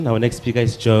Our next speaker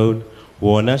is Joan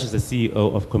Warner. She's the CEO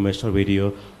of Commercial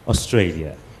Radio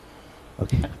Australia.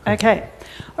 Okay.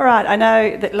 All right, I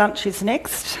know that lunch is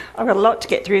next. I've got a lot to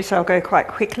get through, so I'll go quite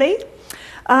quickly.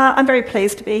 I'm very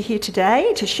pleased to be here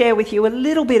today to share with you a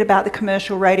little bit about the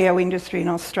commercial radio industry in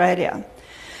Australia.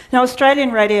 Now,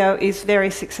 Australian radio is very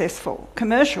successful.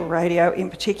 Commercial radio in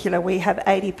particular, we have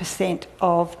 80%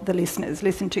 of the listeners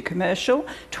listen to commercial,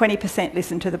 20%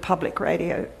 listen to the public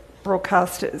radio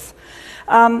broadcasters.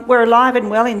 We're alive and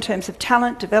well in terms of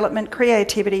talent, development,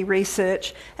 creativity,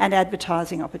 research and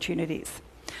advertising opportunities.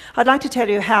 I'd like to tell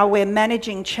you how we're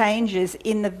managing changes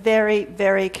in the very,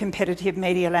 very competitive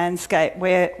media landscape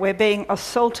where we're being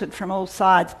assaulted from all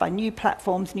sides by new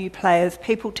platforms, new players,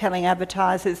 people telling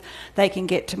advertisers they can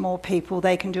get to more people,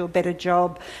 they can do a better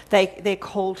job, their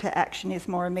call to action is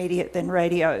more immediate than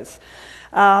radios.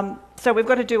 So we've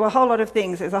got to do a whole lot of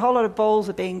things. There's a whole lot of balls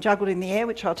are being juggled in the air,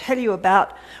 which I'll tell you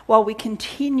about, while we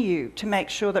continue to make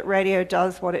sure that radio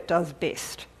does what it does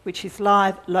best, which is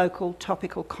live, local,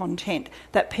 topical content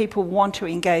that people want to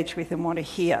engage with and want to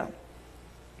hear.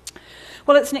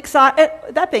 Well, it's an exciting...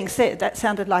 That being said, that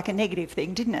sounded like a negative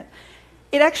thing, didn't it?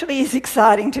 It actually is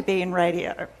exciting to be in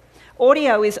radio.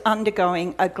 Audio is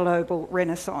undergoing a global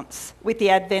renaissance with the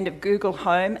advent of Google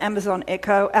Home, Amazon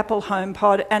Echo, Apple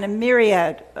HomePod and a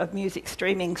myriad of music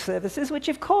streaming services, which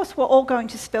of course were all going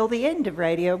to spell the end of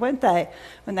radio, weren't they,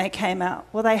 when they came out?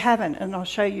 Well, they haven't, and I'll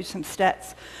show you some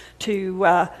stats to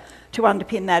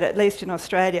underpin that, at least in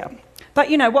Australia. But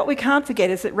you know, what we can't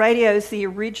forget is that radio is the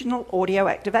original audio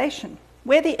activation.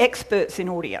 We're the experts in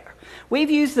audio. We've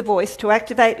used the voice to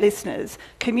activate listeners,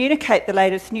 communicate the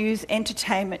latest news,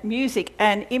 entertainment, music,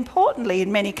 and importantly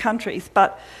in many countries,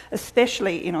 but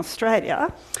especially in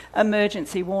Australia,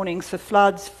 emergency warnings for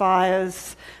floods,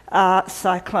 fires,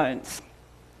 cyclones.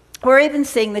 We're even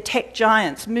seeing the tech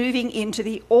giants moving into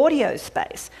the audio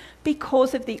space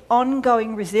because of the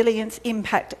ongoing resilience,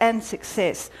 impact, and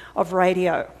success of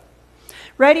radio.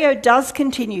 Radio does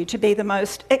continue to be the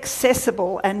most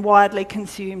accessible and widely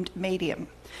consumed medium,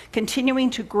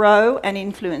 continuing to grow and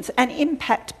influence and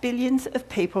impact billions of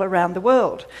people around the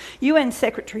world. UN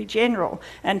Secretary-General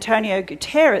Antonio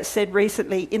Guterres said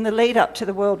recently in the lead-up to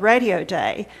the World Radio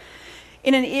Day,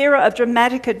 in an era of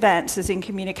dramatic advances in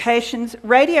communications,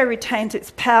 radio retains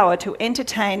its power to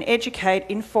entertain, educate,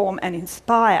 inform and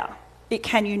inspire. It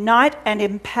can unite and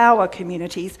empower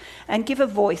communities and give a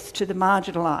voice to the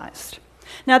marginalised.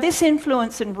 Now, this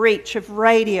influence and reach of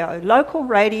radio, local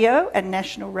radio and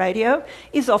national radio,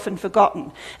 is often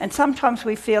forgotten. And sometimes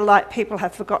we feel like people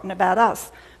have forgotten about us,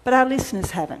 but our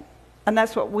listeners haven't. And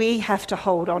that's what we have to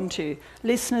hold on to.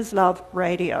 Listeners love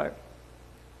radio.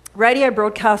 Radio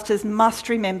broadcasters must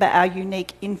remember our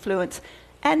unique influence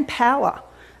and power.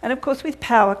 And of course, with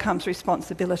power comes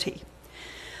responsibility.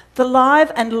 The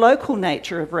live and local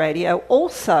nature of radio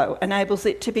also enables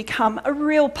it to become a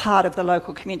real part of the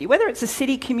local community, whether it's a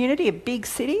city community, a big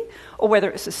city, or whether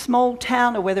it's a small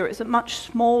town, or whether it's a much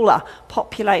smaller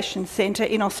population centre.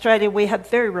 In Australia, we have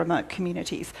very remote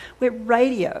communities where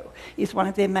radio is one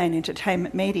of their main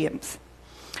entertainment mediums.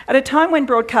 At a time when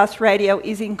broadcast radio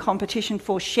is in competition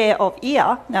for share of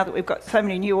ear, now that we've got so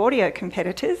many new audio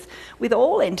competitors, with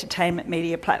all entertainment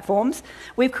media platforms,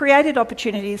 we've created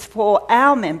opportunities for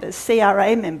our members,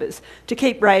 CRA members, to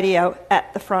keep radio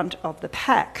at the front of the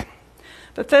pack.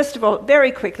 But first of all,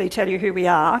 very quickly tell you who we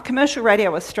are. Commercial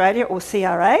Radio Australia, or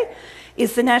CRA,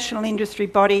 is the national industry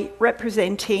body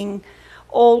representing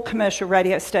all commercial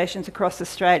radio stations across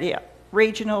Australia.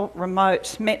 Regional,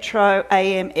 remote, metro,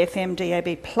 AM, FM,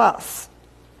 DAB+.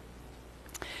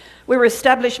 We were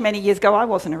established many years ago. I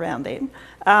wasn't around then.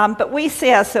 But we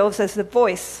see ourselves as the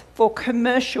voice for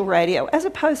commercial radio, as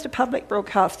opposed to public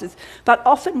broadcasters. But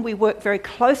often we work very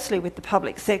closely with the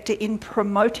public sector in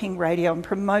promoting radio and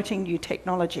promoting new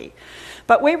technology.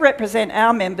 But we represent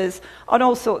our members on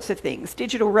all sorts of things: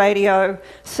 digital radio,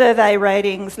 survey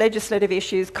ratings, legislative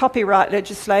issues, copyright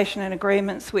legislation and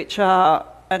agreements, which are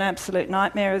an absolute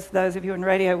nightmare, as those of you in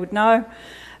radio would know,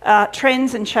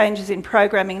 trends and changes in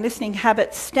programming, listening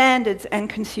habits, standards and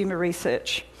consumer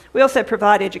research. We also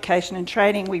provide education and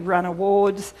training, we run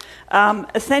awards.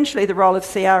 Essentially the role of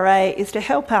CRA is to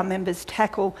help our members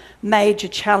tackle major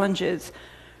challenges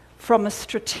from a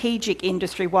strategic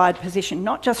industry-wide position,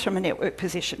 not just from a network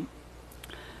position.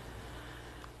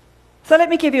 So let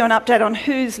me give you an update on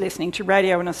who's listening to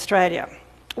radio in Australia.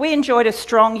 We enjoyed a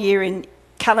strong year in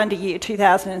calendar year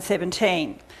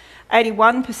 2017.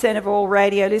 81% of all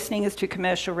radio listening is to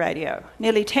commercial radio.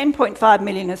 Nearly 10.5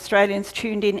 million Australians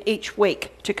tuned in each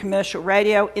week to commercial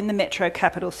radio in the metro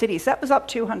capital cities. That was up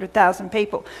 200,000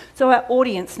 people. So our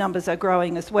audience numbers are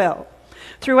growing as well.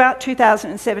 Throughout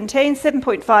 2017,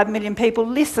 7.5 million people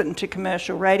listened to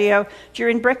commercial radio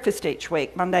during breakfast each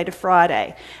week, Monday to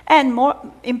Friday. And more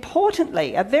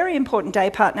importantly, a very important day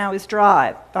part now is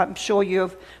drive. I'm sure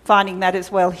you're finding that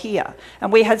as well here.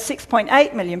 And we had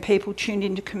 6.8 million people tuned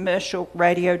into commercial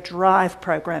radio drive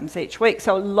programs each week.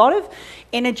 So a lot of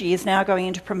energy is now going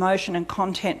into promotion and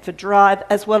content for drive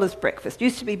as well as breakfast.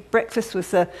 Used to be breakfast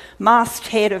was the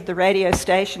masthead of the radio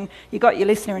station. You got your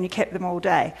listener and you kept them all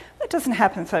day. That doesn't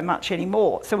happen so much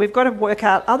anymore. So we've got to work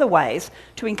out other ways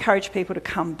to encourage people to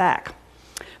come back.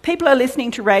 People are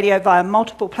listening to radio via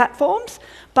multiple platforms,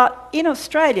 but in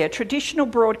Australia, traditional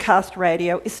broadcast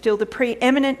radio is still the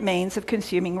preeminent means of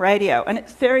consuming radio, and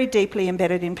it's very deeply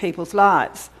embedded in people's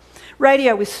lives.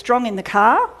 Radio is strong in the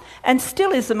car, and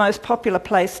still is the most popular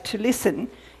place to listen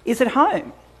is at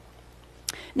home.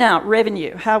 Now,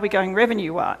 revenue. How are we going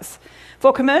revenue-wise?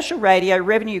 For commercial radio,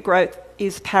 revenue growth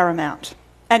is paramount.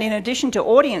 And in addition to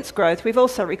audience growth, we've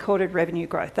also recorded revenue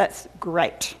growth. That's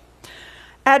great.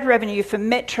 Ad revenue for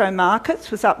metro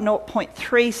markets was up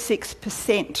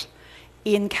 0.36%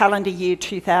 in calendar year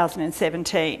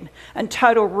 2017. And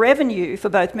total revenue for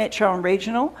both metro and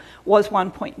regional was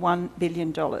 $1.1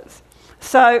 billion.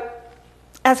 So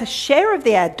as a share of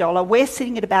the ad dollar, we're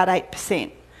sitting at about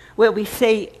 8%, where we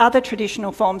see other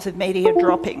traditional forms of media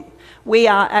dropping. We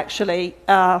are actually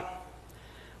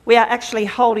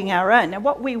holding our own. Now,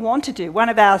 what we want to do, one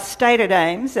of our stated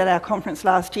aims at our conference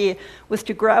last year was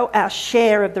to grow our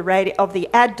share of the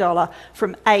ad dollar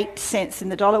from 8 cents in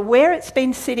the dollar, where it's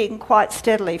been sitting quite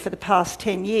steadily for the past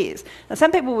 10 years. Now,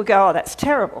 some people will go, oh, that's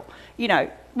terrible. You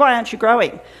know, why aren't you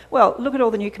growing? Well, look at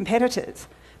all the new competitors,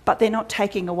 but they're not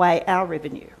taking away our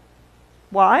revenue.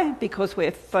 Why? Because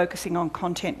we're focusing on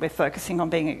content, we're focusing on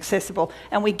being accessible,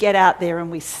 and we get out there and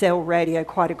we sell radio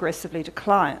quite aggressively to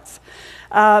clients.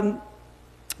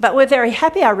 But we're very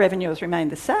happy our revenue has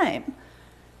remained the same,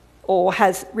 or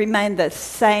has remained the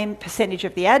same percentage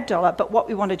of the ad dollar, but what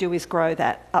we want to do is grow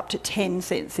that up to 10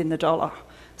 cents in the dollar.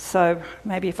 So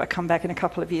maybe if I come back in a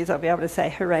couple of years, I'll be able to say,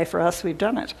 hooray for us, we've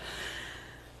done it.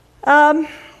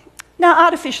 Now,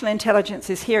 artificial intelligence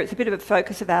is here. It's a bit of a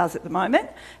focus of ours at the moment,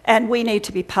 and we need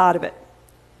to be part of it.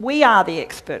 We are the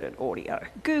expert at audio.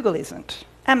 Google isn't.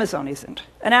 Amazon isn't.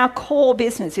 And our core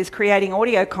business is creating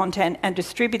audio content and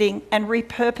distributing and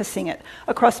repurposing it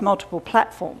across multiple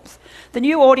platforms. The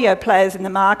new audio players in the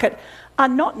market are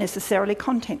not necessarily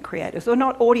content creators or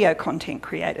not audio content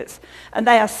creators, and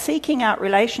they are seeking out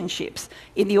relationships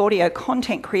in the audio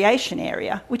content creation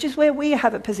area, which is where we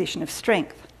have a position of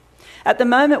strength. At the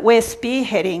moment, we're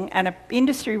spearheading an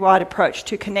industry-wide approach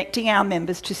to connecting our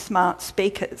members to smart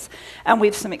speakers. And we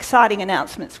have some exciting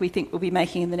announcements we think we'll be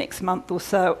making in the next month or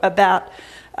so about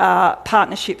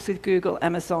partnerships with Google,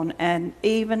 Amazon, and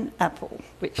even Apple,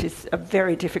 which is a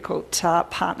very difficult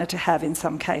partner to have in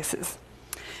some cases.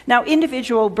 Now,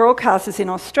 individual broadcasters in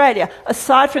Australia,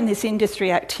 aside from this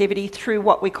industry activity through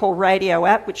what we call Radio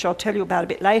App, which I'll tell you about a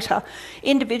bit later,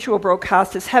 individual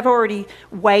broadcasters have already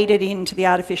waded into the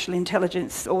artificial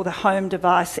intelligence or the home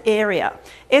device area.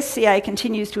 SCA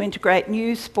continues to integrate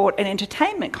news, sport and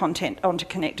entertainment content onto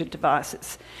connected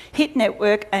devices. Hit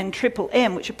Network and Triple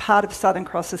M, which are part of Southern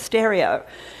Cross Stereo,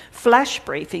 flash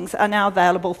briefings are now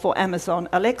available for Amazon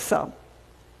Alexa.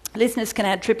 Listeners can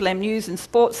add Triple M news and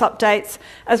sports updates,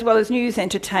 as well as news,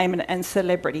 entertainment and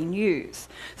celebrity news.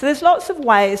 So there's lots of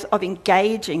ways of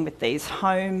engaging with these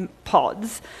home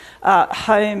pods,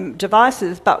 home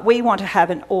devices, but we want to have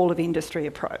an all-of-industry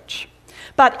approach.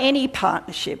 But any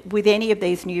partnership with any of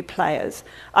these new players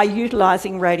are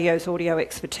utilising radio's audio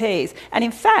expertise. And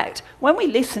in fact, when we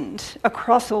listened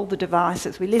across all the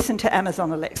devices, we listened to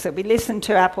Amazon Alexa, we listened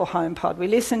to Apple HomePod, we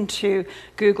listened to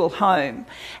Google Home,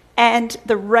 and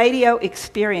the radio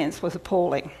experience was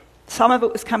appalling. Some of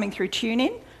it was coming through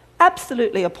TuneIn,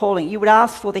 absolutely appalling. You would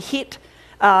ask for the Hit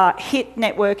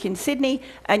network in Sydney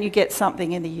and you get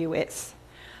something in the US.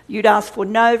 You'd ask for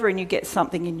Nova and you get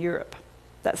something in Europe.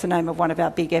 That's the name of one of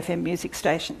our big FM music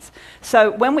stations.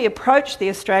 So when we approached the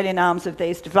Australian arms of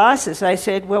these devices, they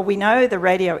said, well, we know the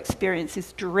radio experience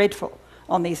is dreadful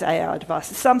on these AI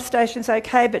devices. Some stations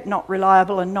okay, but not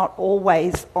reliable and not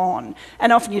always on.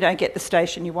 And often you don't get the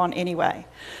station you want anyway.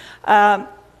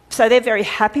 So they're very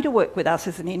happy to work with us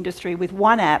as an industry with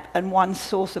one app and one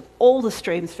source of all the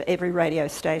streams for every radio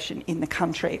station in the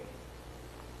country.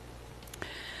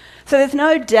 So there's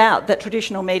no doubt that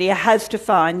traditional media has to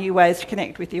find new ways to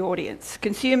connect with the audience.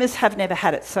 Consumers have never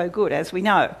had it so good, as we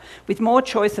know. With more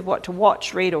choice of what to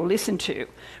watch, read or listen to,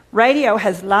 radio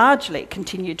has largely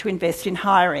continued to invest in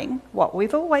hiring what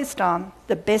we've always done,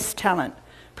 the best talent,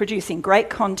 producing great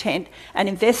content and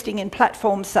investing in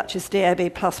platforms such as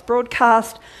DAB Plus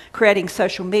broadcast, creating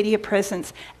social media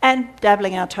presence, and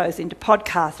dabbling our toes into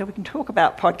podcasts. And we can talk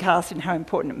about podcasts and how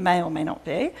important it may or may not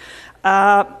be.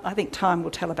 I think time will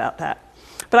tell about that.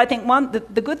 But I think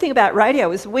the good thing about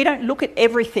radio is we don't look at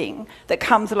everything that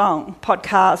comes along,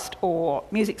 podcast or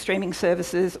music streaming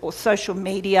services or social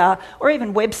media or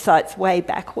even websites way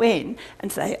back when,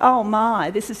 and say, oh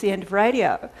my, this is the end of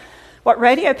radio. What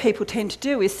radio people tend to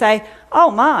do is say,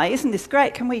 oh my, isn't this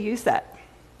great, can we use that?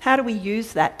 How do we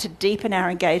use that to deepen our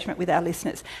engagement with our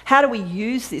listeners? How do we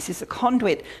use this as a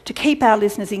conduit to keep our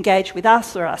listeners engaged with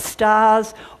us or our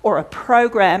stars or a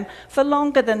program for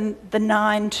longer than the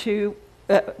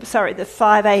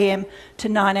 5 a.m. to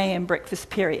 9 a.m. breakfast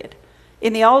period?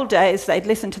 In the old days, they'd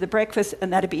listen to the breakfast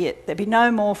and that'd be it. There'd be no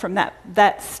more from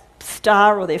that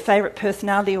star or their favourite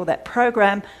personality or that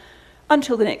program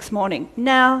until the next morning.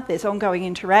 Now there's ongoing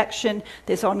interaction,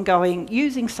 there's ongoing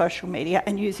using social media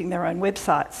and using their own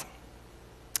websites.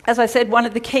 As I said, one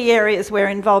of the key areas we're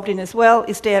involved in as well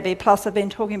is DAB+. I've been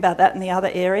talking about that in the other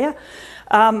area.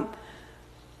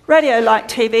 Radio, like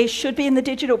TV, should be in the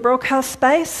digital broadcast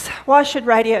space. Why should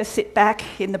radio sit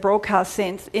back in the broadcast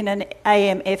sense in an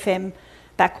AM/FM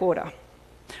backorder?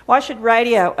 Why should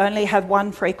radio only have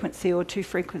one frequency or two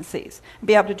frequencies and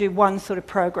be able to do one sort of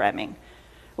programming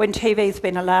when TV's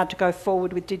been allowed to go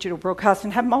forward with digital broadcast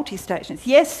and have multi-stations?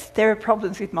 Yes, there are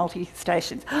problems with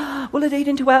multi-stations. Will it eat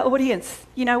into our audience?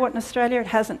 You know what, in Australia it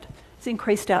hasn't. It's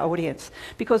increased our audience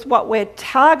because what we're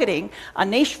targeting are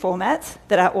niche formats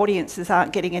that our audiences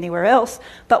aren't getting anywhere else,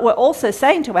 but we're also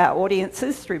saying to our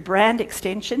audiences through brand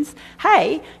extensions,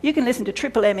 hey, you can listen to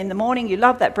Triple M in the morning, you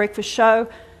love that breakfast show,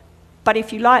 but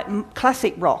if you like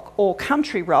classic rock or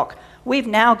country rock, we've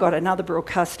now got another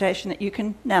broadcast station that you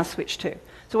can now switch to.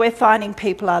 So we're finding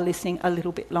people are listening a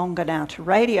little bit longer now to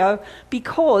radio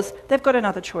because they've got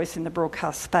another choice in the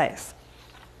broadcast space.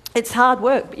 It's hard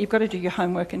work, but you've got to do your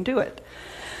homework and do it.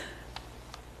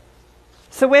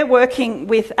 So we're working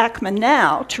with ACMA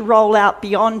now to roll out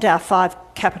beyond our 5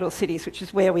 capital cities, which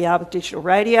is where we are with digital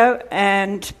radio.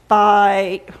 And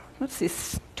by,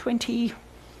 2017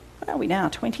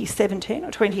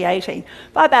 or 2018?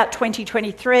 By about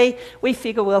 2023, we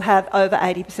figure we'll have over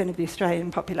 80% of the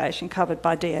Australian population covered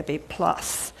by DAB+.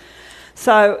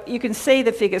 So you can see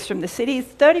the figures from the cities.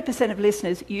 30% of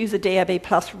listeners use a DAB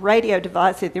Plus radio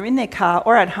device either in their car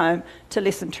or at home to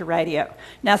listen to radio.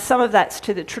 Now some of that's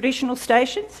to the traditional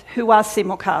stations who are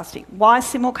simulcasting. Why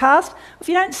simulcast? If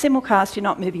you don't simulcast, you're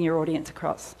not moving your audience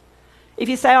across. If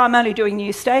you say, oh, I'm only doing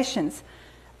new stations,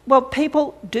 well,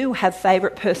 people do have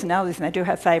favourite personalities and they do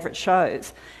have favourite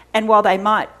shows. And while they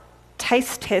might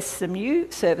taste test some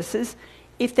new services,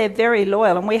 if they're very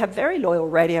loyal, and we have very loyal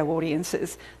radio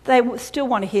audiences, they still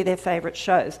want to hear their favourite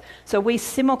shows. So we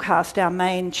simulcast our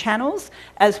main channels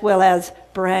as well as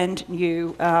brand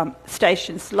new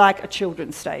stations like a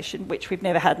children's station, which we've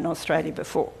never had in Australia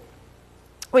before.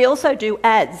 We also do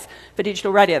ads for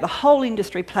digital radio. The whole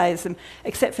industry plays them,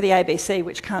 except for the ABC,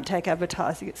 which can't take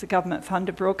advertising. It's a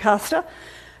government-funded broadcaster.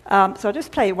 So I'll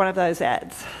just play you one of those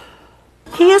ads.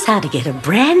 Here's how to get a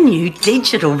brand new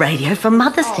digital radio for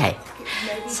Mother's Day.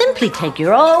 Simply take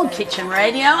your old kitchen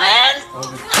radio and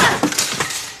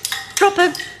drop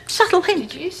a subtle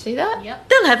hint. Did you see that? Yep.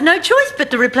 They'll have no choice but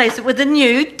to replace it with a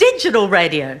new digital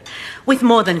radio with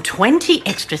more than 20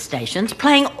 extra stations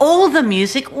playing all the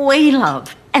music we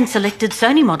love. And selected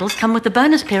Sony models come with a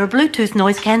bonus pair of Bluetooth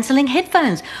noise-cancelling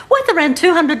headphones worth around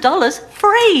 $200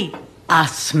 free. A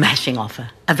smashing offer.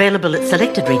 Available at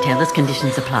selected retailers,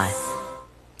 conditions apply.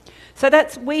 So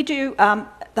we do,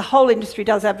 the whole industry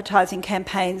does advertising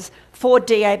campaigns for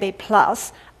DAB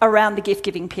Plus around the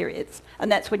gift-giving periods.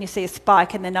 And that's when you see a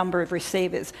spike in the number of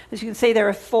receivers. As you can see, there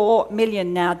are 4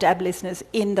 million now DAB listeners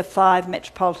in the 5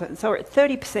 metropolitans. So we're at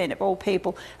 30% of all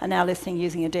people are now listening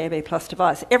using a DAB Plus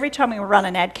device. Every time we run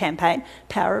an ad campaign,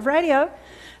 power of radio,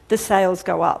 the sales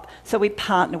go up. So we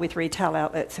partner with retail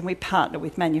outlets and we partner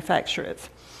with manufacturers.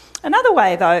 Another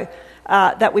way, though,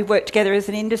 that we work together as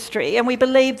an industry, and we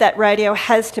believe that radio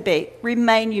has to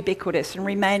remain ubiquitous and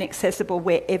remain accessible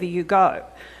wherever you go.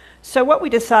 So what we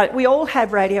decided, we all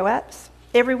have radio apps.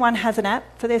 Everyone has an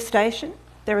app for their station.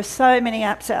 There are so many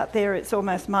apps out there, it's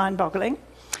almost mind-boggling.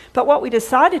 But what we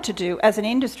decided to do as an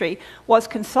industry was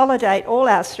consolidate all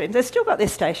our streams. They've still got their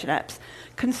station apps.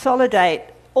 Consolidate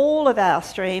all of our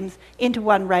streams into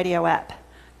one radio app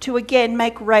to again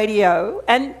make radio,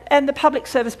 and the public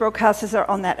service broadcasters are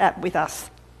on that app with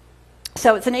us.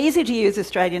 So it's an easy-to-use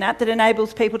Australian app that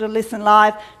enables people to listen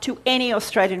live to any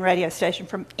Australian radio station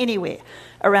from anywhere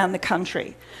around the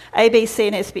country. ABC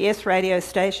and SBS radio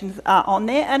stations are on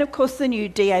there, and of course the new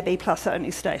DAB Plus only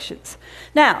stations.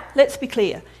 Now, let's be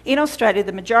clear. In Australia,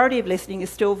 the majority of listening is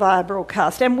still via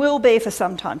broadcast and will be for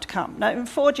some time to come. Now, in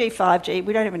 4G, 5G,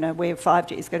 we don't even know where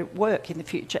 5G is going to work in the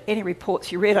future. Any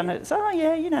reports you read on it is, oh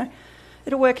yeah, you know,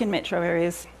 it'll work in metro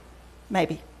areas,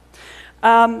 maybe.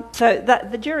 So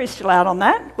the jury's still out on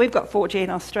that. We've got 4G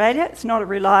in Australia. It's not a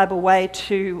reliable way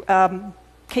to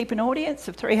keep an audience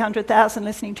of 300,000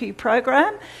 listening to your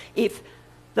program if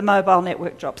the mobile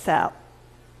network drops out.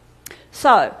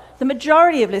 So the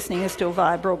majority of listening is still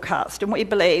via broadcast, and we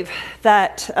believe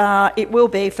that it will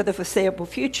be for the foreseeable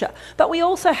future. But we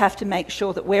also have to make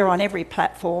sure that we're on every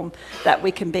platform that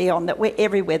we can be on, that we're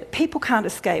everywhere, that people can't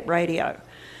escape radio.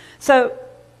 So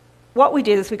what we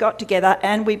did is we got together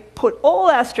and we put all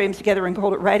our streams together and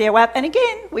called it Radio App, and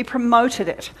again, we promoted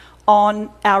it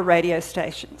on our radio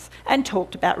stations and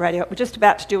talked about Radio App. We're just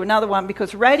about to do another one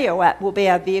because Radio App will be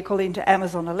our vehicle into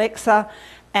Amazon Alexa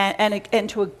and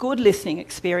to a good listening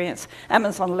experience,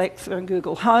 Amazon Alexa and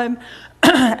Google Home.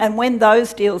 And when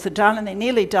those deals are done, and they're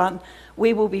nearly done,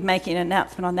 we will be making an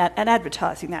announcement on that and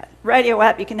advertising that. Radio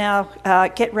App, you can now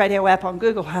get Radio App on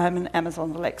Google Home and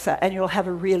Amazon Alexa, and you'll have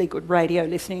a really good radio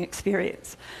listening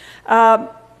experience.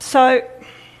 So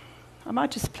I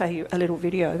might just play you a little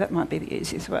video. That might be the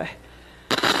easiest way.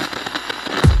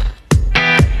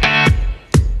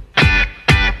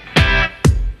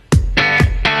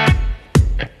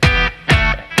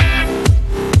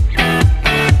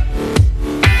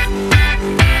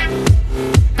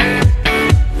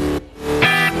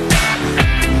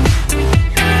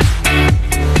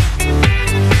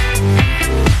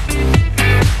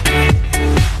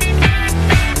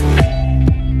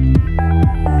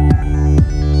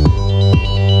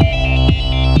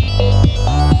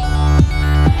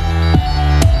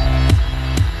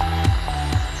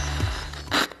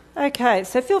 Okay,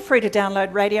 so feel free to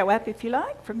download Radio App if you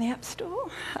like from the App Store,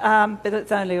 but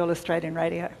it's only all Australian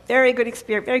radio. Very good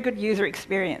experience, very good user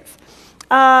experience.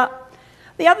 The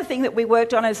other thing that we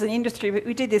worked on as an industry,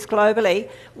 we did this globally,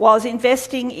 was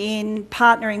investing in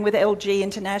partnering with LG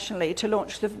internationally to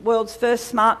launch the world's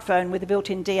first smartphone with a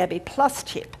built-in DAB Plus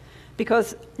chip.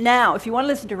 Because now, if you want to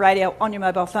listen to radio on your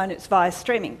mobile phone, it's via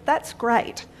streaming. That's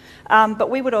great. But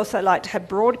we would also like to have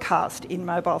broadcast in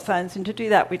mobile phones, and to do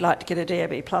that we'd like to get a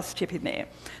DAB Plus chip in there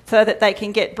so that they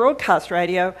can get broadcast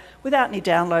radio without any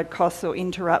download costs or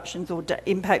interruptions or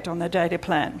impact on their data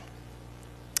plan.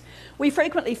 We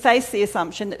frequently face the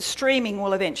assumption that streaming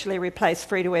will eventually replace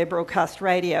free-to-air broadcast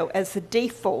radio as the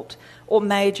default or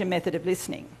major method of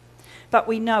listening, but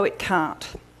we know it can't.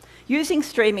 Using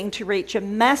streaming to reach a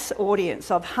mass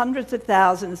audience of hundreds of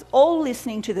thousands all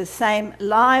listening to the same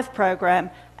live program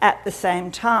at the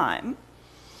same time,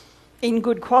 in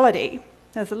good quality,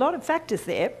 there's a lot of factors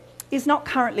there, is not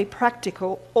currently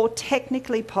practical or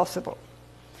technically possible.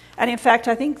 And in fact,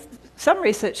 I think some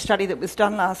research study that was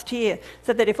done last year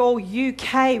said that if all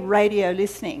UK radio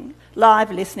listening,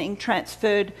 live listening,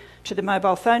 transferred to the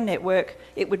mobile phone network,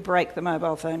 it would break the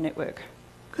mobile phone network.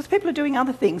 Because people are doing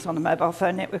other things on the mobile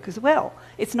phone network as well.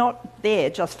 It's not there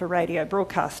just for radio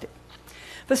broadcasting.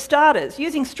 For starters,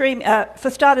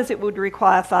 it would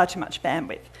require far too much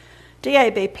bandwidth.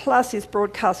 DAB Plus is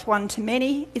broadcast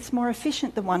one-to-many. It's more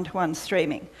efficient than one-to-one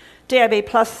streaming. DAB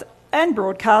Plus and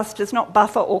broadcast does not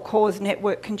buffer or cause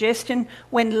network congestion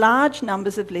when large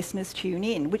numbers of listeners tune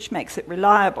in, which makes it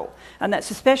reliable. And that's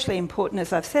especially important,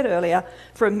 as I've said earlier,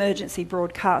 for emergency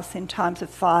broadcasts in times of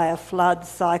fire, flood,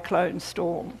 cyclone,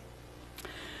 storm.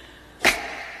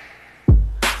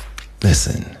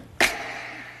 Listen.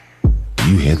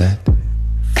 You hear that?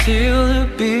 Feel the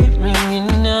beat ringing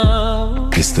now.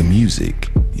 It's the music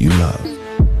you love.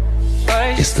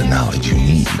 It's the knowledge you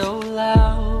need.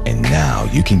 And now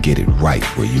you can get it right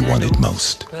where you want it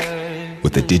most.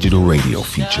 With the digital radio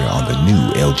feature on the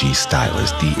new LG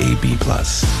Stylus DAB+.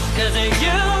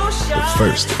 The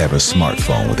first ever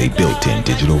smartphone with a built-in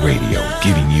digital radio,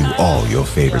 giving you all your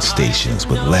favorite stations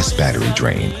with less battery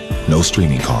drain, no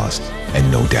streaming cost, and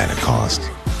no data cost.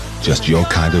 Just your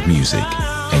kind of music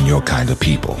and your kind of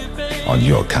people on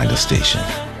your kind of station.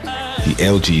 The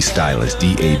LG Stylus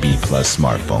DAB+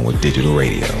 smartphone with digital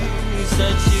radio.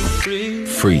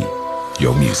 Free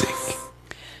your music.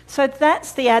 So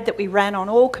that's the ad that we ran on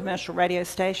all commercial radio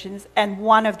stations and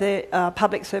one of the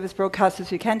public service broadcasters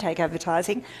who can take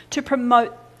advertising to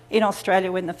promote in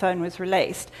Australia when the phone was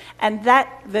released. And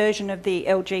that version of the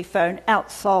LG phone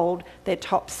outsold their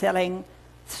top-selling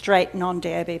straight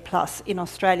non-DAB Plus in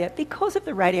Australia because of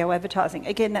the radio advertising.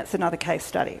 Again, that's another case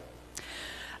study.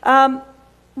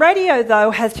 Radio,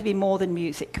 though, has to be more than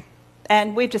music.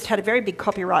 And we've just had a very big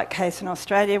copyright case in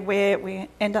Australia where we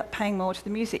end up paying more to the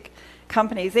music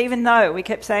companies, even though we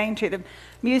kept saying to them,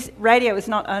 radio is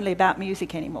not only about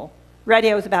music anymore.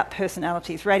 Radio is about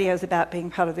personalities. Radio is about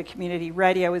being part of the community.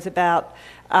 Radio is about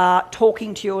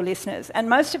talking to your listeners. And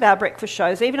most of our breakfast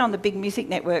shows, even on the big music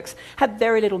networks, have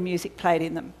very little music played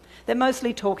in them. They're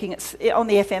mostly talking, on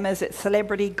the FMers it's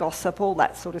celebrity, gossip, all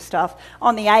that sort of stuff.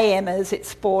 On the AMers it's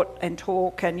sport and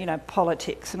talk and,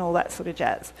 politics and all that sort of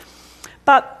jazz.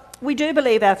 But we do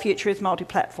believe our future is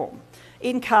multi-platform.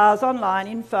 In cars, online,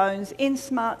 in phones, in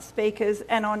smart speakers,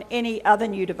 and on any other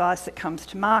new device that comes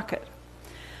to market.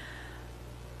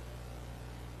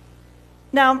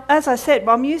 Now, as I said,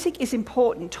 while music is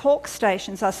important, talk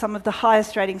stations are some of the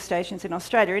highest rating stations in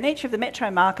Australia. In each of the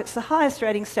metro markets, the highest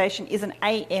rating station is an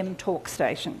AM talk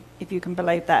station, if you can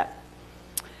believe that.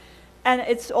 And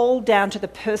it's all down to the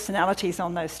personalities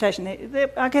on those stations.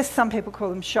 I guess some people call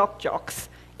them shock jocks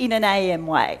in an AM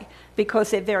way,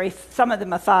 because some of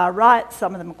them are far right,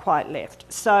 some of them are quite left.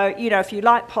 So, if you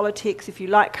like politics, if you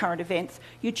like current events,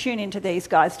 you tune into these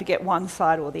guys to get one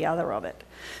side or the other of it.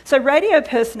 So radio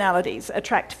personalities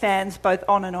attract fans both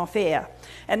on and off air,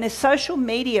 and their social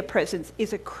media presence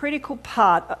is a critical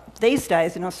part these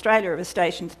days in Australia of a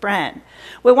station's brand.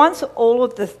 Where once all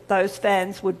of those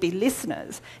fans would be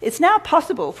listeners, it's now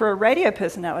possible for a radio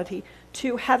personality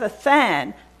to have a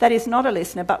fan that is not a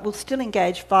listener but will still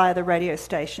engage via the radio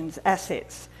station's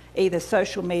assets, either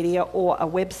social media or a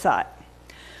website.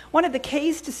 One of the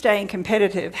keys to staying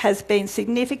competitive has been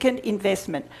significant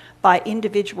investment by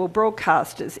individual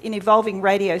broadcasters in evolving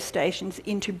radio stations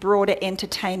into broader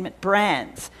entertainment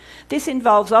brands. This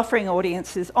involves offering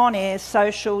audiences on-air,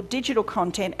 social, digital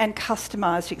content and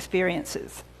customised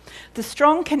experiences. The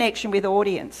strong connection with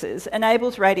audiences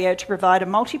enables radio to provide a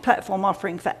multi-platform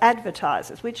offering for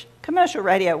advertisers, which commercial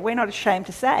radio, we're not ashamed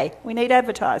to say, we need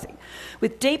advertising,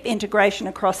 with deep integration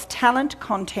across talent,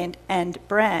 content and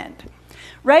brand.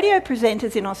 Radio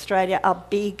presenters in Australia are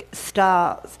big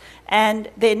stars, and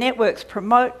their networks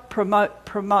promote.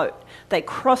 They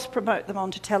cross-promote them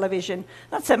onto television,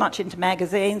 not so much into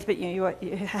magazines, but you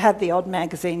have the odd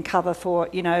magazine cover for,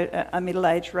 a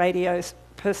middle-aged radio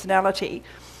personality.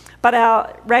 But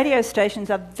our radio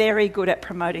stations are very good at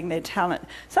promoting their talent,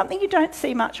 something you don't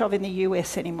see much of in the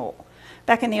US anymore.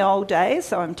 Back in the old days,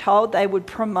 so I'm told, they would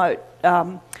promote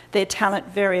their talent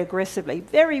very aggressively.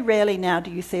 Very rarely now do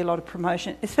you see a lot of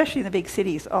promotion, especially in the big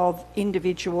cities, of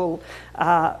individual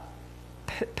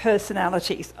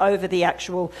personalities over the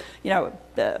actual,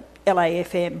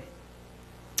 LAFM.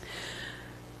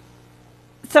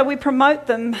 So we promote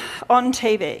them on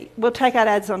TV. We'll take out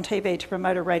ads on TV to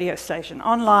promote a radio station,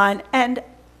 online and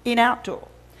in outdoor.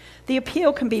 The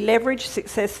appeal can be leveraged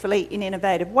successfully in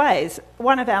innovative ways.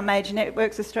 One of our major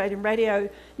networks, Australian Radio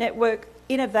Network,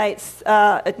 leverages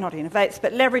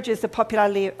the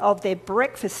popularity of their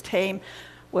breakfast team.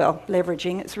 Well,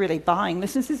 leveraging, it's really buying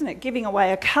listeners, isn't it? Giving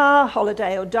away a car,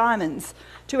 holiday or diamonds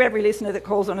to every listener that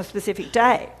calls on a specific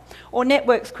day. Or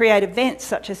networks create events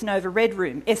such as Nova Red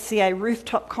Room, SCA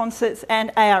rooftop concerts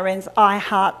and ARN's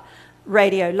iHeart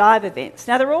Radio live events.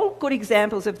 Now, they're all good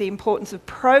examples of the importance of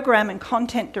program and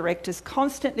content directors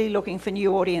constantly looking for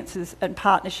new audiences and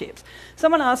partnerships.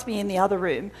 Someone asked me in the other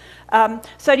room,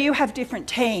 so do you have different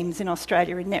teams in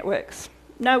Australia in networks?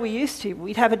 No, we used to.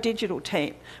 We'd have a digital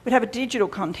team. We'd have a digital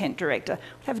content director.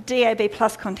 We'd have a DAB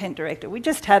plus content director. We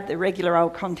just had the regular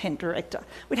old content director.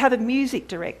 We'd have a music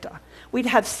director. We'd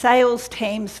have sales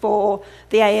teams for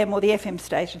the AM or the FM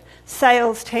station,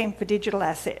 sales team for digital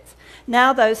assets.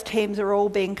 Now those teams are all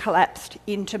being collapsed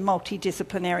into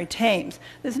multidisciplinary teams.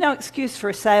 There's no excuse for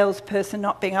a salesperson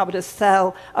not being able to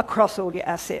sell across all your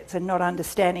assets and not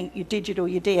understanding your digital,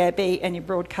 your DAB and your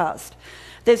broadcast.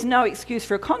 There's no excuse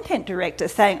for a content director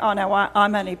saying, oh no,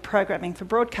 I'm only programming for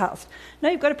broadcast. No,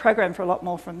 you've got to program for a lot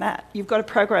more from that. You've got to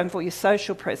program for your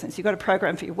social presence. You've got to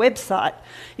program for your website.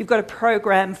 You've got to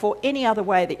program for any other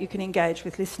way that you can engage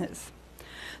with listeners.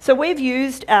 So we've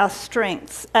used our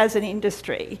strengths as an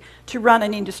industry to run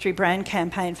an industry brand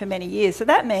campaign for many years. So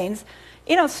that means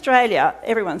in Australia,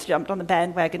 everyone's jumped on the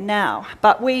bandwagon now,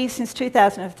 but we, since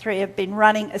 2003, have been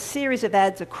running a series of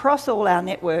ads across all our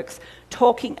networks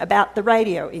talking about the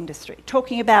radio industry,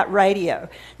 talking about radio.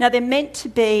 Now, they're meant to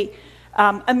be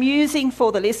amusing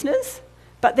for the listeners,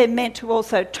 but they're meant to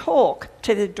also talk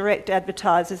to the direct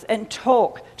advertisers and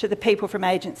talk to the people from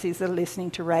agencies that are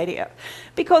listening to radio.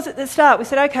 Because at the start we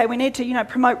said, okay, we need to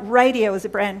promote radio as a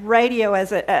brand, radio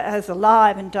as a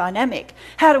live and dynamic.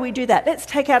 How do we do that? Let's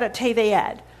take out a TV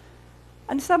ad.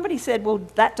 And somebody said, well,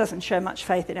 that doesn't show much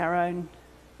faith in our own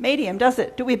medium, does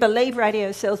it? Do we believe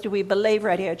radio sells? Do we believe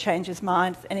radio changes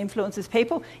minds and influences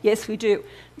people? Yes, we do.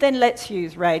 Then let's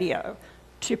use radio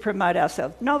to promote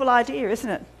ourselves. Novel idea, isn't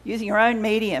it? Using your own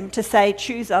medium to say,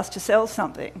 choose us to sell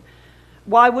something.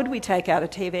 Why would we take out a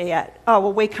TV ad? Oh,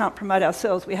 well, we can't promote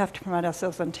ourselves. We have to promote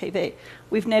ourselves on TV.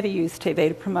 We've never used TV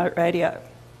to promote radio.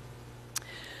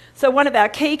 So one of our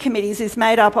key committees is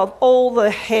made up of all the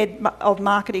head of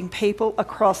marketing people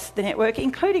across the network,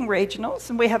 including regionals,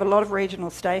 and we have a lot of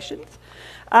regional stations.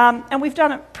 And we've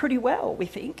done it pretty well, we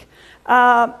think.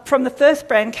 From the first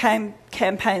brand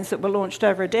campaigns that were launched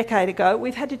over a decade ago,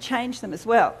 we've had to change them as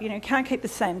well. You can't keep the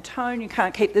same tone, you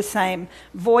can't keep the same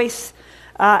voice.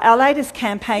 Our latest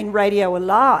campaign, Radio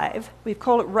Alive, we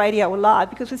call it Radio Alive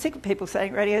because we're sick of people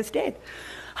saying radio's dead,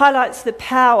 highlights the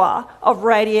power of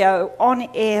radio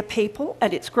on-air people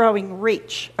and its growing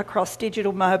reach across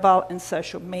digital, mobile and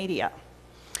social media.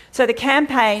 So the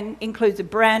campaign includes a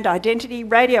brand identity,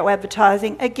 radio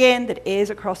advertising, again, that airs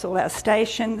across all our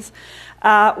stations.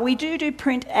 We do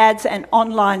print ads and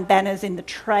online banners in the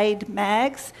trade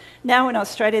mags. Now in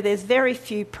Australia, there's very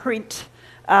few print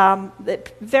magazines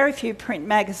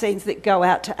that go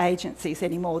out to agencies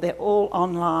anymore. They're all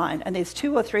online, and there's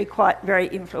 2 or 3 quite very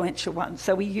influential ones,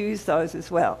 so we use those as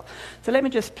well. So let me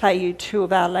just play you 2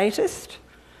 of our latest.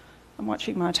 I'm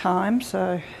watching my time,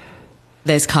 so...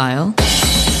 There's Kyle,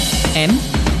 M,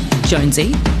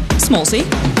 Jonesy, Small C,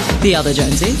 the other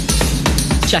Jonesy,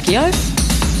 Jackie O,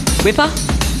 Whipper,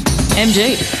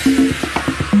 MG.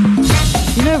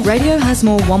 You know, radio has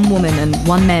more one-woman and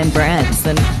one-man brands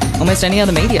than almost any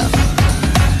other media.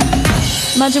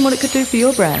 Imagine what it could do for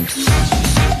your brand.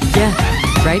 Yeah,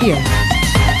 radio.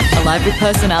 Alive with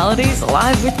personalities,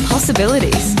 alive with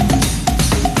possibilities.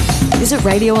 Visit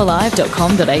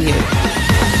radioalive.com.au.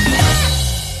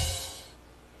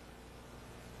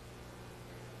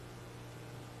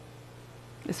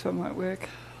 This one won't work.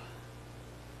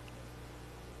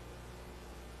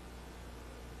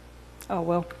 Oh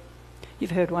well,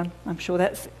 you've heard one. I'm sure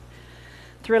that's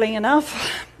thrilling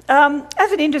enough.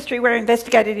 As an industry, we're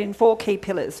investigated in 4 key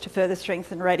pillars to further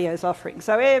strengthen radio's offering.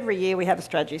 So every year we have a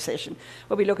strategy session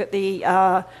where we look at the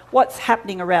what's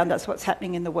happening around us, what's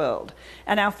happening in the world.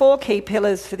 And our 4 key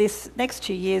pillars for this next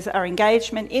 2 years are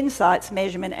engagement, insights,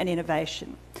 measurement and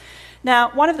innovation.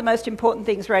 Now, one of the most important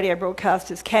things radio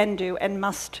broadcasters can do and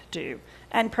must do,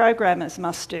 and programmers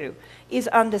must do, is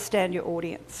understand your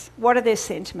audience. What are their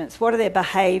sentiments? What are their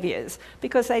behaviours?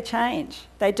 Because they change.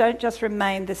 They don't just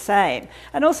remain the same.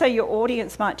 And also your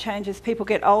audience might change as people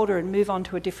get older and move on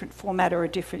to a different format or a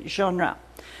different genre.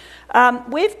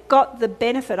 We've got the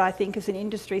benefit, I think, as an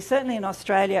industry, certainly in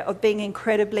Australia, of being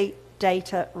incredibly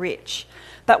data rich.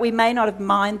 But we may not have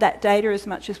mined that data as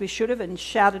much as we should have and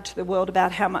shouted to the world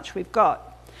about how much we've got.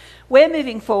 We're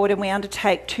moving forward and we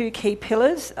undertake 2 key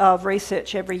pillars of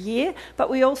research every year, but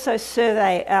we also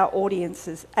survey our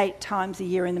audiences 8 times a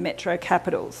year in the metro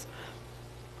capitals.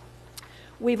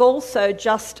 We've also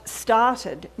just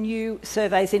started new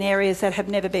surveys in areas that have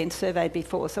never been surveyed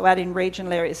before, so out in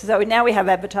regional areas. So now we have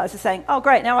advertisers saying, oh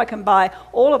great, now I can buy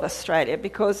all of Australia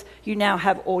because you now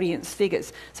have audience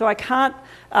figures. So I can't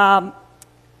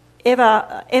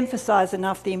ever emphasise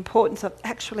enough the importance of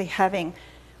actually having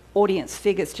audience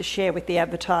figures to share with the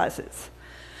advertisers.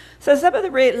 So some of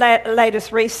the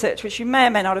latest research, which you may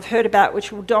or may not have heard about,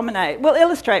 which will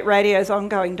illustrate radio's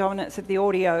ongoing dominance of the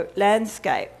audio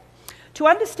landscape. To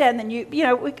understand the new,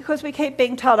 because we keep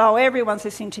being told, oh, everyone's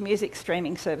listening to music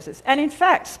streaming services. And in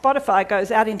fact, Spotify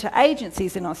goes out into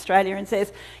agencies in Australia and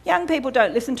says, young people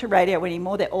don't listen to radio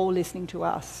anymore, they're all listening to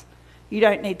us. You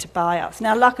don't need to buy us.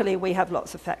 Now, luckily, we have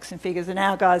lots of facts and figures, and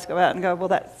our guys go out and go, well,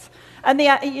 that's... And the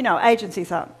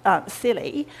agencies aren't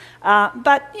silly,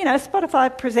 but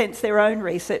Spotify presents their own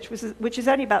research, which is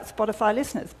only about Spotify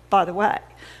listeners, by the way.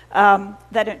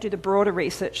 They don't do the broader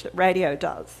research that radio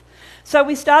does. So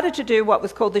we started to do what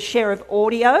was called the share of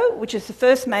audio, which is the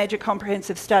first major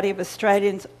comprehensive study of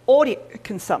Australians' audio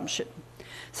consumption.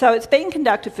 So it's been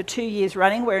conducted for 2 years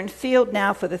running. We're in field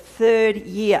now for the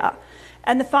 3rd year.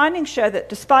 And the findings show that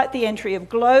despite the entry of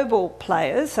global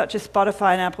players such as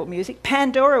Spotify and Apple Music,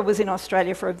 Pandora was in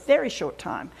Australia for a very short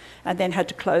time and then had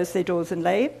to close their doors and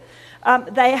leave.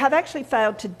 They have actually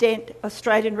failed to dent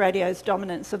Australian radio's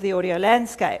dominance of the audio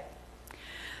landscape.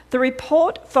 The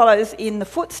report follows in the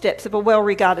footsteps of a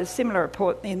well-regarded similar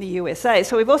report in the USA.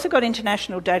 So we've also got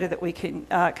international data that we can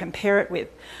compare it with.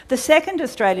 The second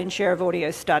Australian share of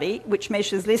audio study, which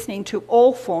measures listening to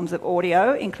all forms of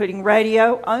audio, including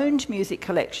radio, owned music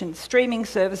collections, streaming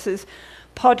services,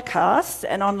 podcasts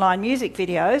and online music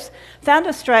videos, found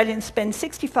Australians spend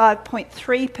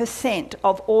 65.3%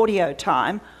 of audio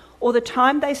time or the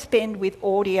time they spend with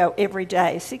audio every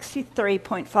day,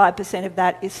 63.5% of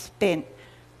that is spent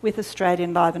with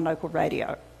Australian live and local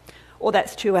radio, or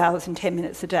that's 2 hours and 10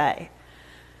 minutes a day.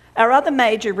 Our other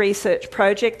major research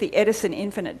project, the Edison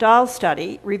Infinite Dial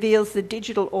Study, reveals the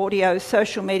digital audio,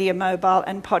 social media, mobile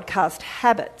and podcast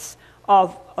habits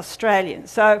of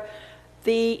Australians. So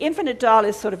the Infinite Dial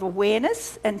is sort of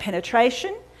awareness and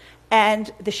penetration,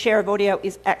 and the share of audio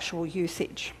is actual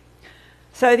usage.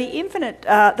 So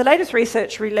the latest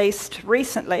research released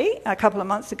recently, a couple of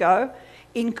months ago,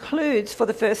 includes for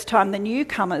the first time the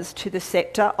newcomers to the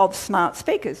sector of smart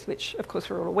speakers, which of course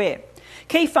we're all aware.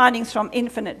 Key findings from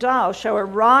Infinite Dial show a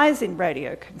rise in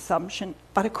radio consumption,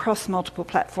 but across multiple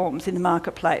platforms in the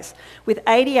marketplace, with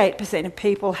 88% of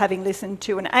people having listened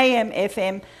to an AM,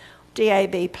 FM,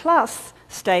 DAB+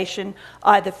 station,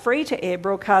 either free-to-air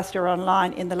broadcast or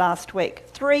online in the last week,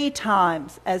 3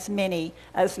 times as many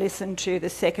as listened to the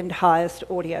second highest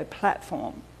audio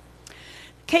platform.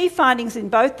 Key findings in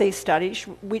both these studies,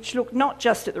 which look not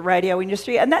just at the radio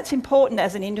industry, and that's important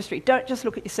as an industry, don't just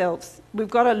look at yourselves. We've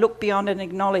got to look beyond and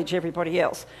acknowledge everybody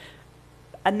else.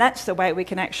 And that's the way we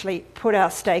can actually put our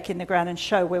stake in the ground and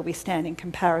show where we stand in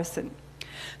comparison.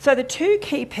 So the 2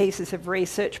 key pieces of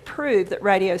research prove that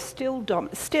radio is still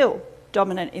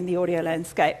dominant in the audio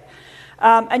landscape.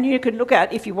 And you can look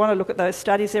at, if you want to look at those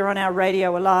studies, they're on our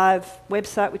Radio Alive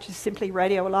website, which is simply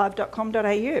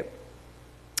radioalive.com.au.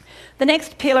 The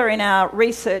next pillar in our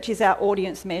research is our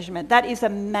audience measurement. That is a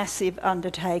massive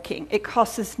undertaking. It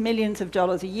costs us millions of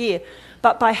dollars a year,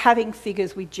 but by having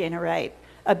figures, we generate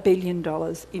 $1 billion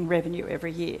in revenue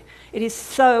every year. It is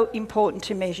so important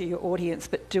to measure your audience,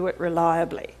 but do it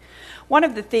reliably. One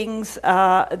of the things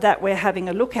that we're having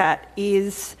a look at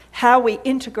is how we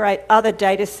integrate other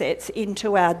data sets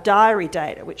into our diary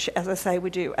data, which, as I say,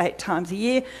 we do 8 times a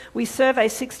year. We survey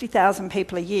 60,000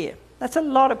 people a year. That's a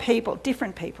lot of people,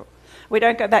 different people. We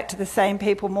don't go back to the same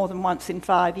people more than once in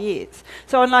 5 years.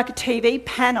 So unlike a TV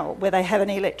panel where they have an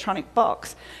electronic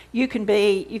box, you can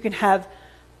have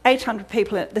 800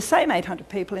 people, the same 800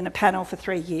 people in a panel for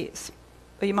 3 years.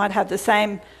 Or you might have the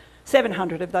same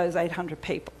 700 of those 800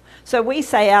 people. So we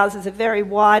say ours is a very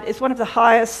wide, it's one of the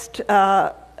highest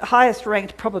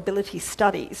ranked probability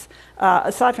studies,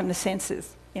 aside from the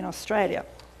census in Australia.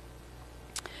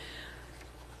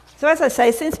 So as I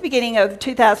say, since the beginning of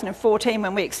 2014,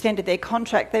 when we extended their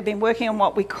contract, they've been working on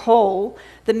what we call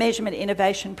the Measurement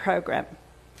Innovation Program.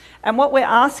 And what we're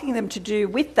asking them to do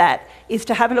with that is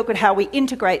to have a look at how we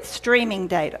integrate streaming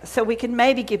data so we can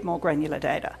maybe give more granular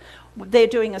data. They're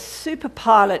doing a super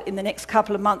pilot in the next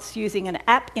couple of months using an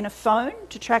app in a phone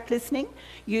to track listening,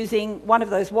 using one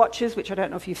of those watches, which I don't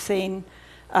know if you've seen,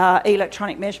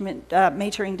 electronic measurement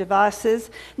metering devices.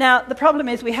 Now, the problem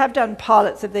is we have done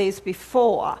pilots of these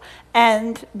before,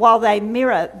 and while they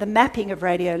mirror the mapping of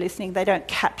radio listening, they don't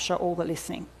capture all the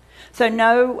listening. So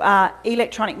no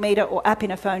electronic meter or app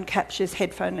in a phone captures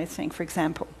headphone listening, for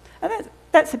example. And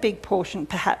that's a big portion,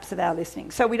 perhaps, of our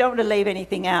listening. So we don't want to leave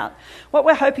anything out. What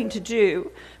we're hoping to do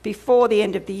before the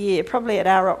end of the year, probably at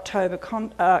our October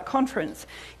conference,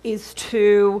 is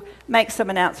to make some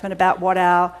announcement about what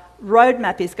our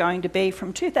roadmap is going to be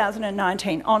from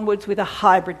 2019 onwards with a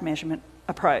hybrid measurement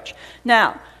approach.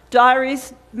 Now,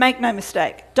 diaries, make no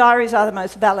mistake, diaries are the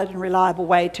most valid and reliable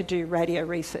way to do radio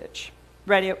research.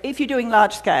 Radio, if you're doing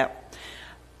large scale.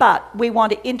 But we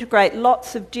want to integrate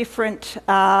lots of different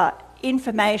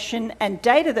information and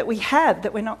data that we have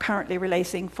that we're not currently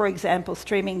releasing, for example,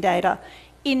 streaming data,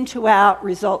 into our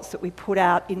results that we put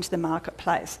out into the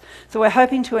marketplace. So we're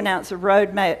hoping to announce a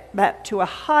roadmap to a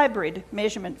hybrid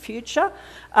measurement future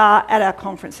at our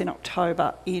conference in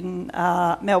October in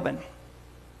Melbourne.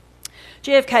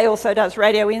 GFK also does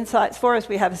radio insights for us.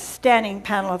 We have a standing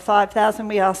panel of 5,000.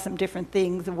 We ask them different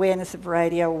things: awareness of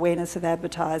radio, awareness of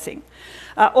advertising.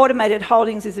 Automated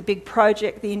Holdings is a big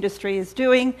project the industry is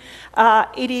doing.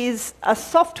 It is a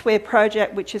software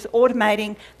project which is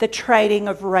automating the trading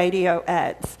of radio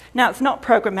ads. Now, it's not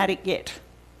programmatic yet.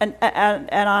 And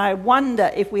I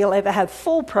wonder if we'll ever have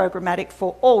full programmatic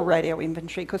for all radio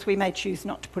inventory, because we may choose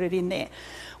not to put it in there.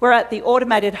 We're at the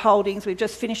Automated Holdings. We've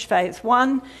just finished phase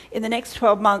 1. In the next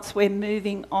 12 months, we're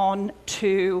moving on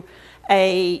to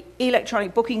a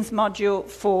electronic bookings module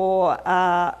for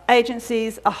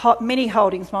agencies, a mini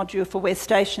holdings module for where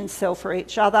stations sell for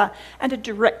each other, and a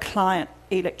direct client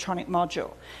electronic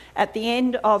module. At the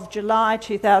end of July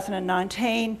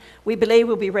 2019, we believe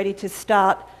we'll be ready to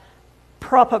start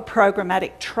proper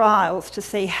programmatic trials to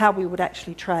see how we would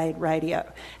actually trade radio.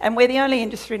 And we're the only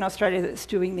industry in Australia that's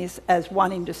doing this as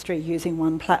one industry using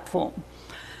one platform.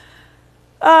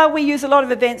 We use a lot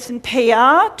of events and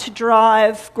PR to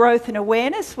drive growth and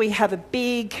awareness. We have a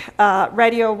big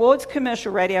radio awards,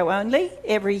 commercial radio only,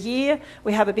 every year.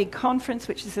 We have a big conference,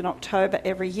 which is in October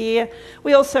every year.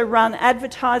 We also run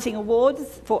advertising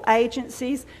awards for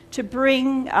agencies to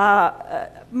bring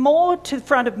more to the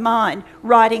front of mind,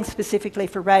 writing specifically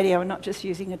for radio and not just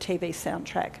using a TV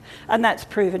soundtrack. And that's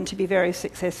proven to be very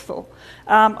successful.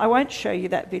 I won't show you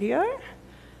that video.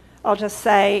 I'll just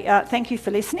say thank you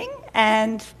for listening,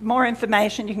 and more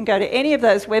information, you can go to any of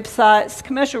those websites.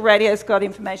 Commercial Radio's got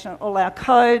information on all our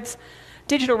codes.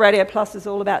 Digital Radio Plus is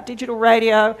all about digital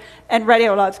radio, and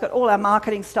Radio Live's got all our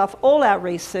marketing stuff, all our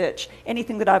research,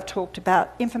 anything that I've talked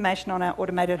about, information on our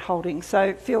automated holdings.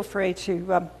 So feel free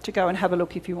to go and have a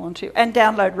look if you want to, and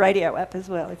download Radio app as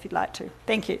well if you'd like to.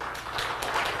 Thank you.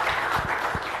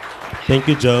 Thank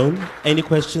you, Joan. Any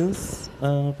questions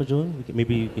for Joan?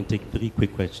 Maybe you can take 3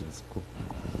 quick questions. Cool.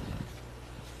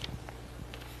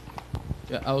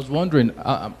 Yeah, I was wondering,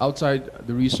 outside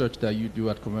the research that you do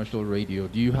at Commercial Radio,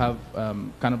 do you have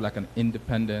kind of like an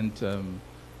independent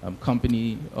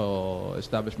company or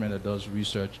establishment that does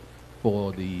research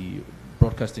for the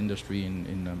broadcast industry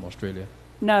in Australia?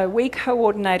 No, we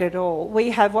coordinate it all.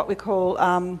 We have what we call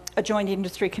a joint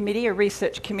industry committee, a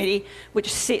research committee,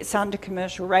 which sits under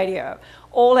Commercial Radio.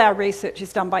 All our research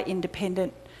is done by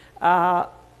independent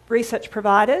research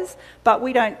providers, but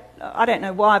we don't, I don't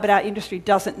know why, but our industry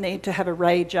doesn't need to have a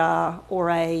RAJAR or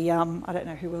a, I don't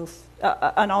know who else,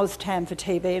 an OzTam for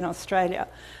TV in Australia.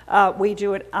 We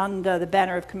do it under the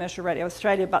banner of Commercial Radio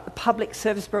Australia, but the public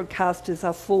service broadcasters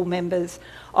are full members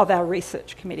of our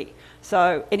research committee.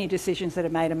 So any decisions that are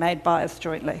made by us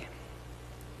jointly.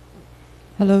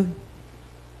 Hello.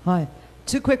 Hi.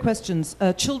 2 quick questions.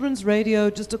 Children's radio,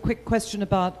 just a quick question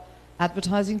about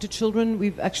advertising to children.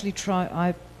 We've actually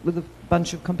tried, with a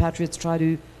bunch of compatriots, try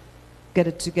to get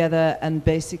it together, and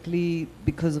basically,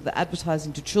 because of the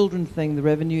advertising to children thing, the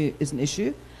revenue is an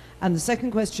issue. And the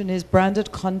second question is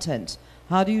branded content.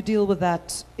 How do you deal with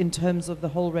that in terms of the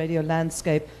whole radio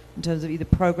landscape, in terms of either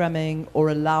programming or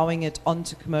allowing it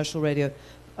onto commercial radio?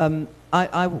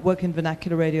 I work in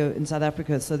vernacular radio in South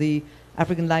Africa, so the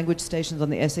African language stations on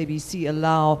the SABC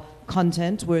allow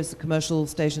content, whereas the commercial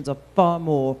stations are far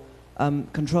more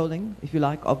controlling, if you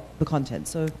like, of the content.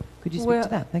 So could you speak to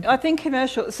that? Thank you. I think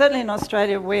commercial, certainly in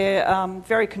Australia, we're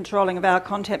very controlling of our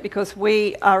content because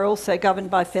we are also governed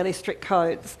by fairly strict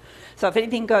codes. So if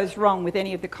anything goes wrong with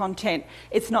any of the content,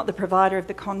 it's not the provider of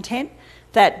the content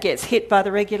that gets hit by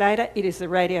the regulator, it is the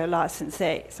radio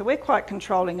licensee. So we're quite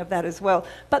controlling of that as well.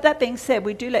 But that being said,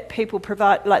 we do let people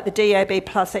provide, like the DAB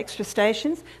Plus extra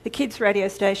stations. The kids radio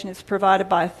station is provided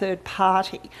by a third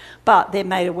party, but they're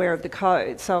made aware of the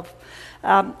code. So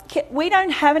we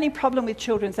don't have any problem with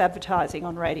children's advertising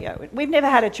on radio. We've never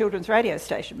had a children's radio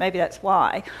station, maybe that's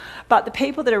why. But the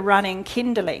people that are running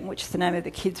Kindling, which is the name of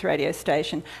the kids radio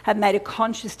station, have made a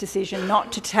conscious decision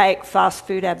not to take fast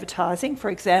food advertising, for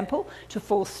example, to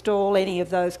forestall any of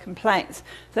those complaints.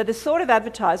 So the sort of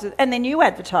advertisers, and they're new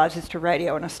advertisers to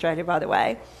radio in Australia, by the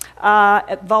way,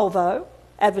 at Volvo,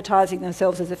 advertising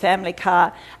themselves as a family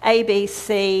car,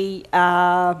 ABC,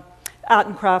 Art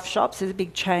and craft shops, there's a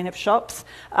big chain of shops.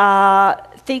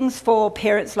 Things for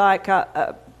parents like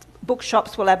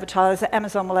bookshops will advertise,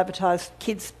 Amazon will advertise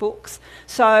kids' books.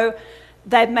 So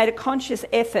they've made a conscious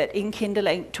effort in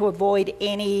Kindling to avoid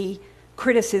any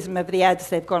criticism of the ads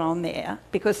they've got on there,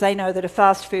 because they know that a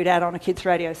fast food ad on a kids'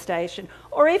 radio station,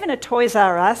 or even a Toys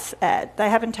R Us ad, they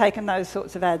haven't taken those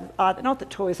sorts of ads either. Not that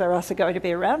Toys R Us are going to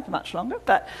be around for much longer,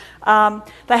 but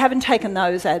they haven't taken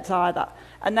those ads either.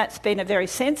 And that's been a very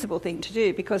sensible thing to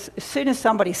do, because as soon as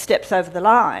somebody steps over the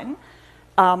line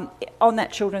on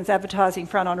that children's advertising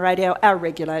front on radio, our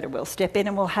regulator will step in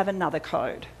and we'll have another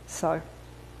code. So.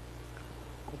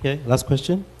 Okay, last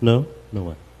question? No? No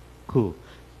one. Cool.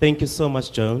 Thank you so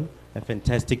much, Joan. A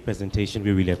fantastic presentation.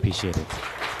 We really appreciate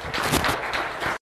it.